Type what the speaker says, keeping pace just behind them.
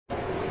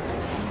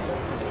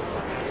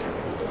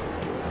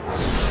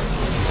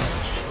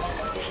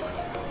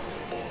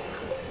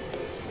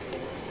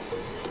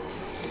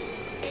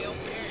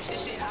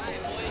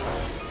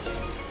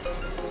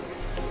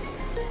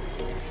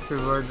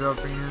by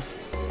dropping it.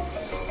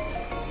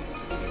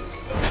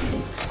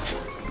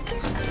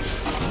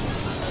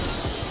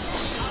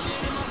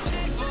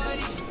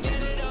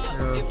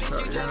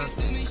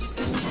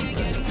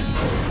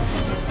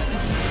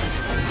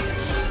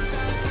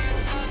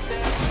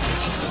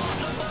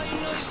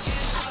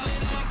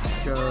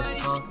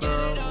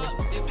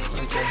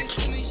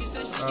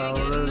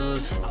 What is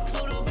this?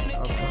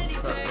 I'll put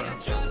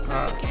that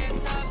down.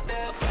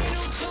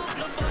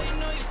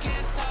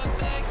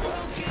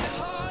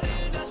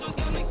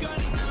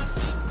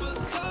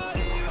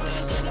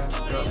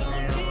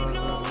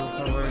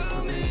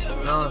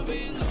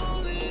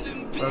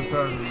 That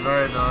sounds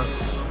very nice.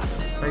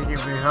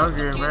 Making me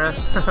hungry, man.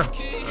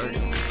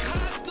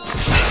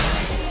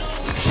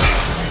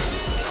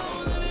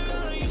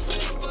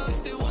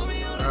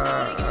 I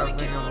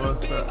think I'm all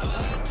set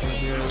to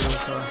do this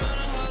one.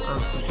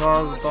 I'm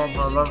surprised about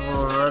my level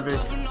already.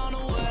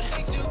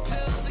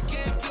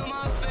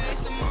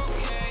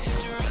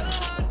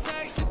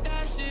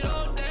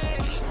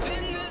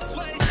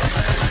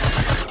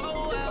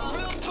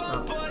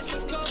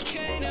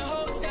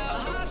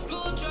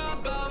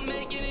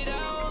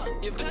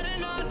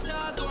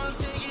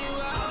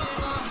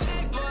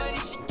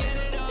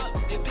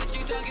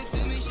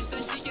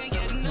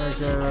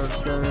 Okay, let's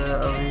get it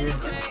over here.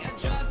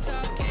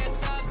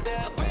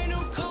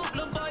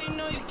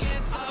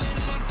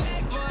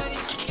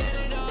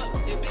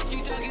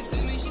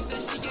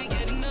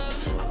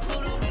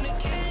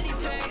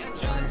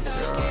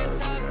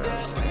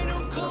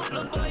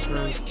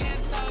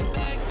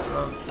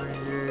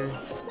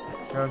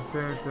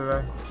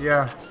 Today.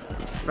 Yeah,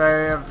 they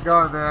have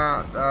gone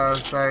out,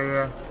 so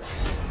yeah.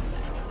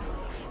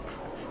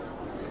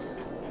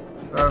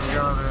 They've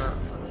gone out.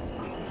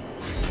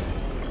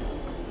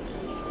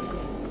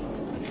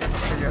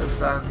 I get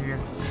down here.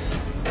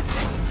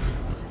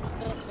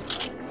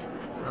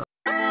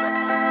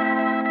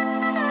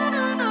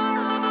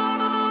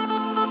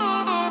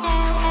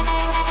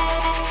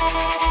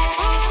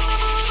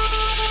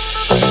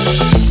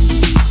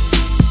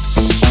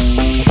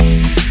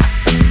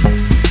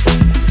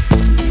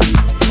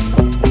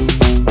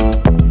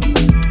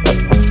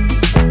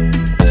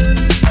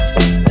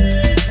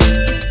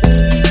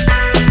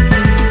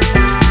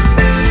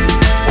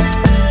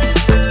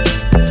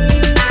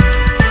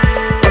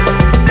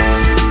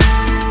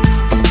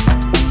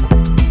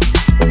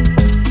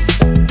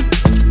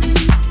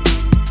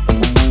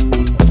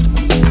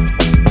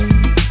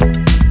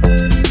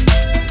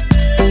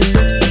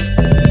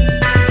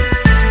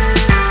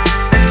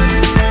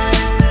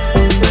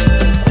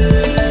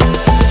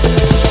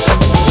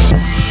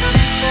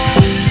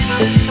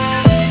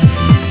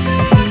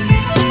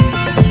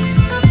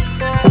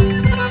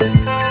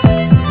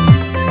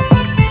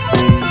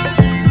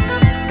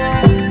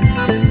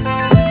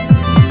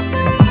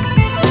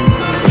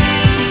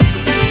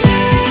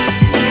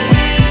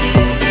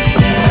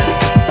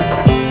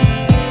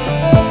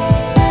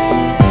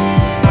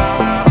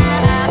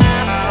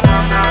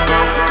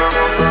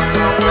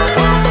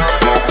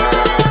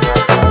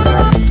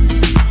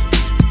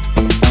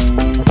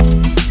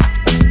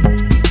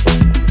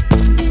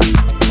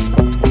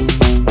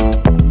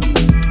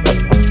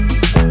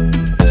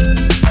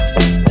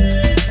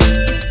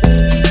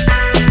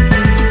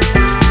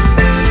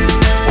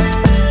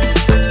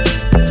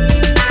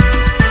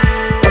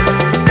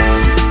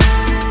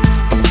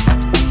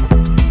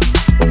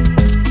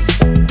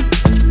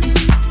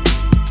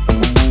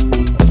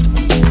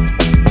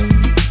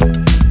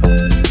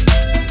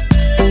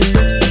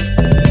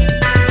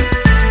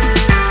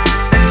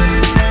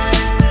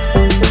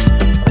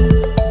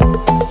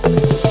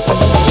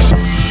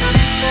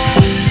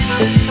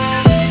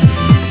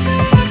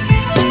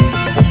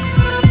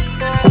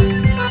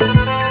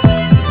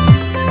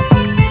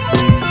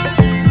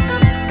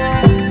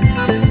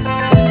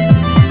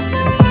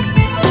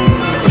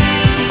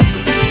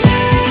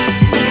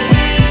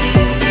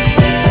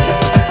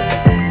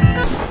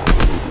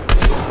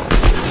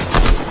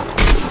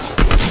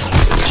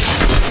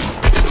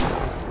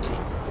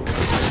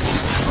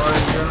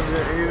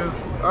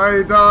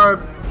 Hey, Don!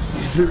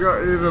 You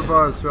got eaten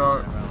by a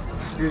shark.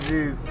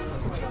 GG's.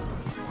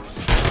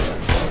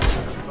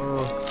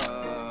 Oh.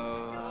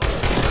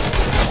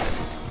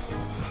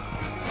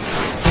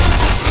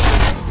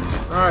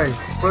 Hey,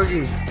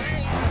 Boogie.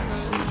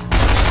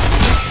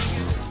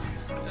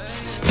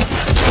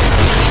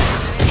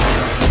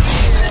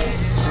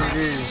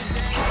 GG's.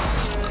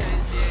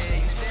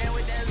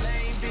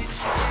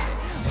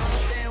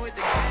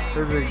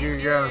 This is a good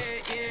game.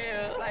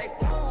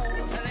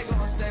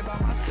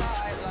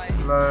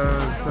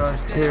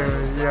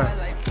 Yeah.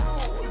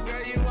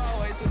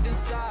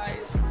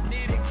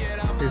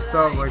 He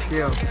stole my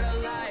kill.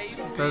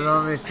 There's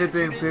only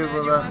 15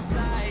 people left.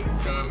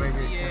 Gonna make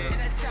it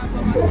count.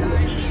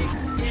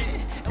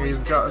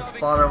 He's got a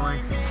spotter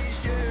wing.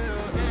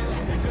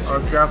 Or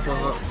grapple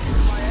hook.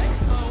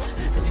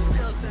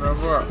 Now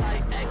what?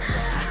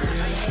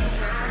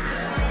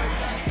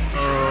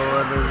 Oh,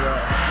 what is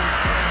that?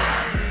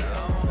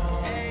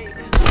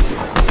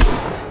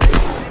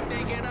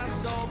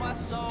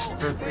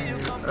 best thing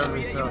you've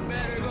ever shot.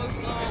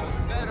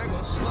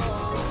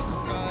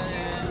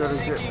 Gotta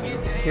get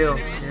kill,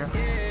 yeah.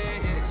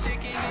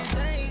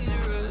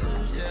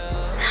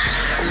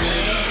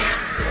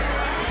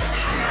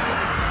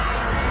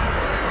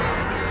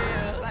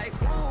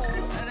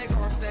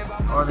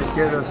 I wanna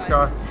get this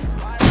guy.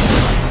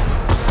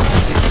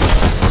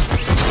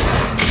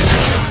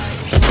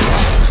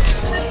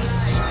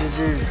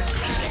 GG's.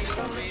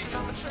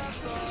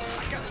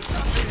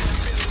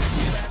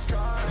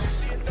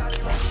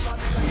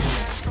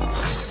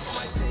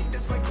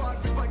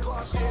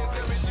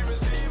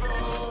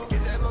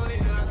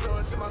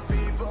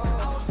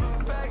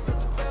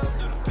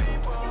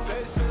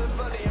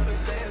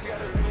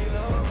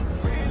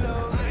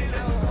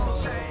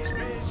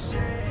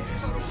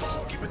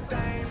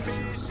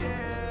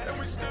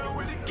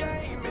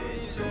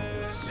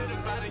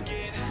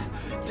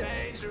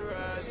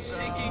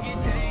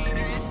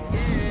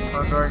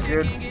 I'm doing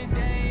good.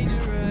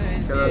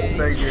 Gotta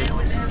stay good.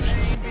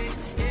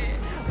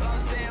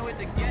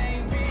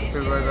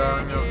 Good way down,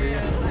 you'll be.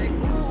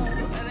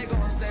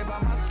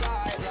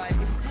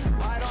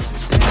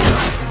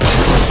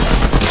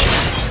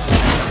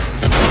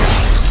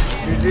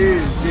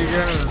 GG's,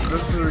 G-Guns.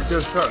 This is a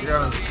good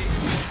shotgun.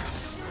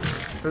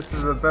 This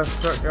is the best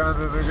shotgun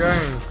in the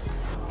game.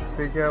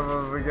 Be careful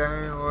of the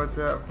game, watch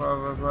out for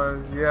other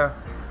players. Yeah.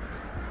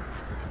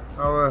 I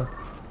will.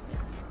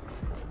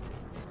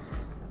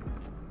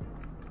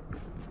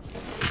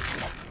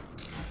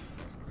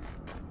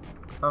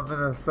 I'm in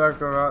a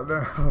circle right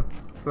now,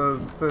 so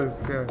it's pretty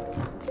scary.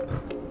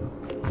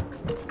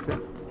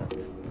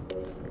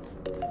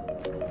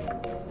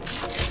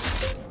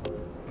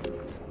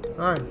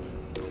 No,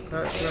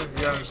 that's going to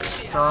go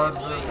tons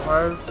of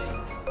players.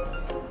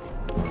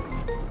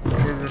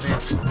 Isn't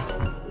it?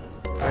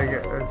 They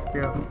get their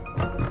skill.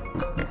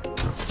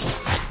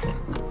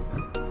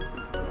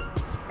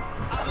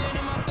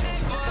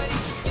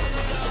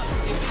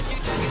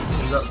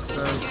 He's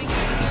upstairs.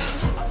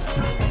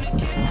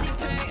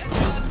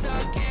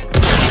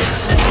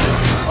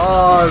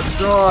 Oh,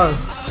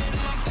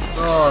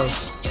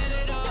 nice!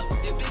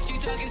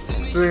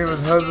 Didn't even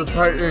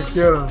hesitate to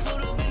kill him.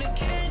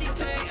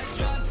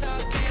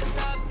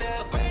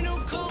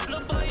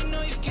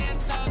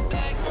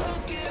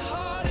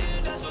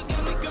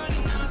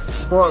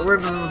 What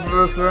winning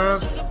this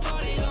round?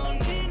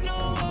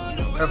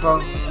 If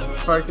I'm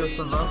focused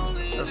enough,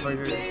 if I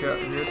get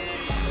good.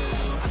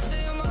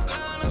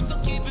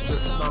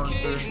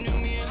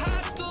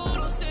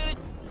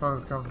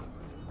 Someone's coming.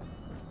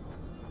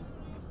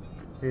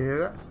 You hear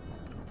that?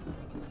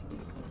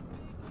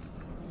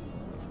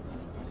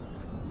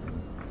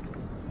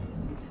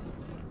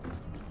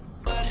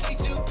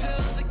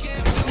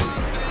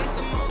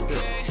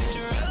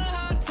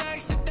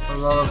 A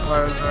lot of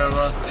players there,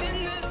 but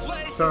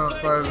 7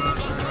 players in the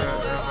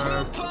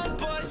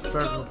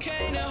circle.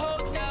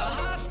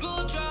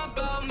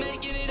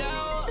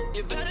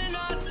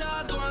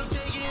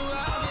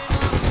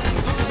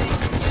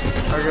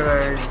 I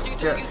gotta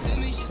get to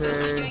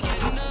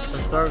the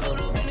circle.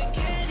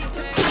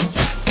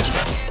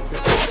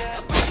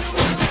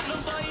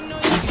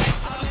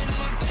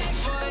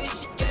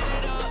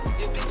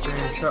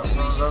 Shot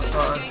from the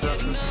side,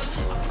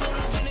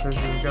 this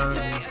is gonna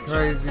be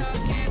crazy.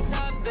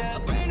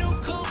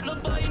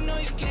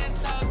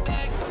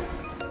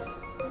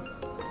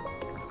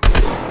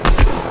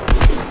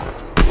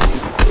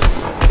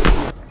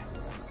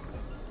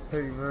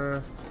 Hey,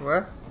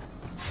 where?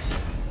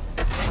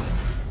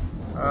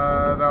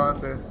 Down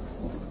there.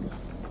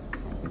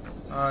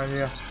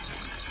 Yeah.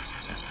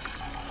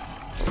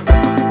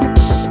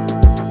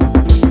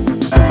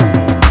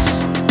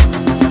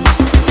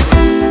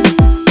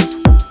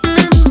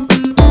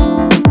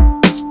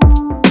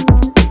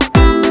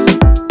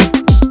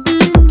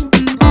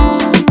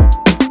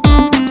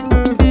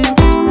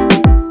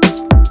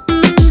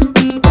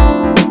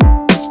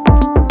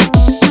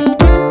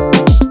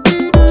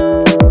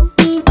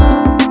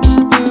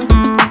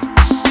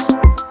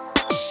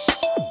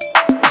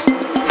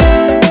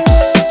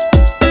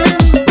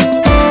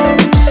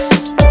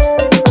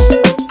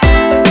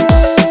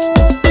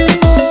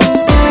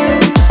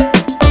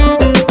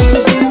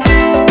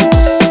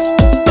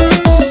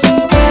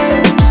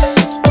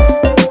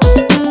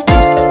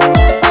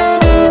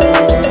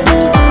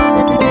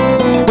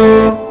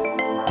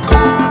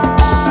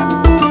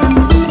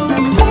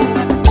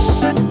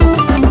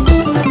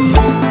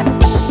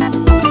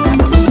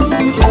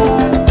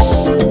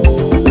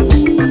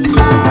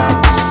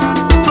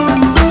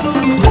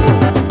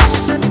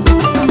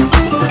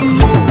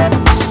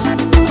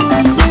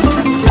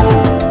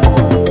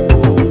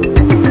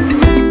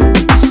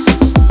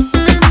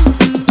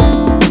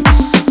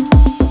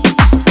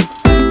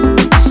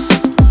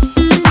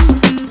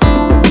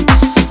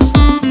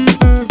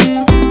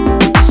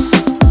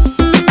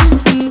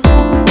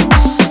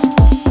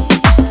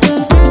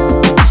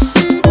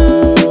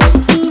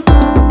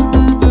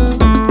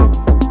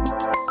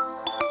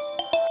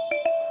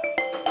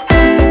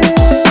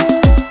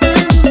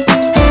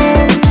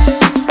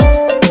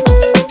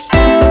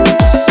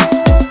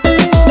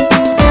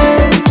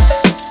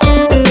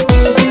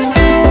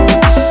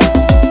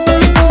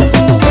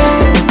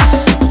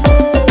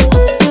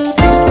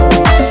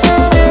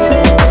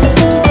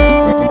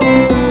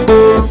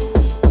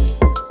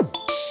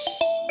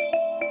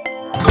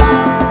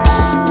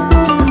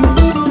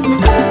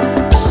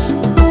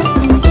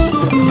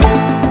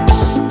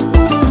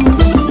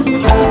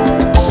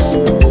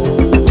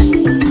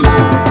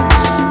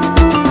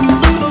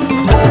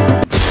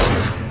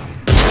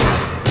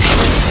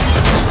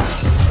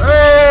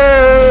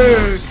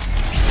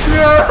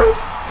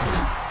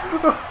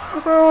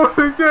 Oh,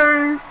 the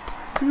game!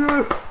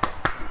 Yes!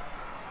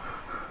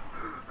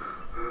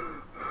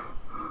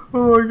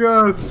 Oh my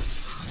god!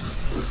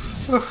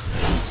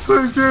 So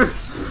good!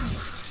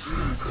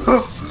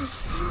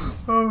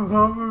 I'm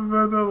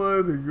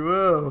hyperventilating,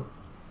 wow!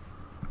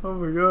 Oh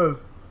my god!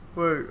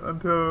 Wait,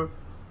 until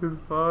he's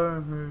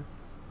fine here.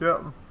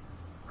 Yep.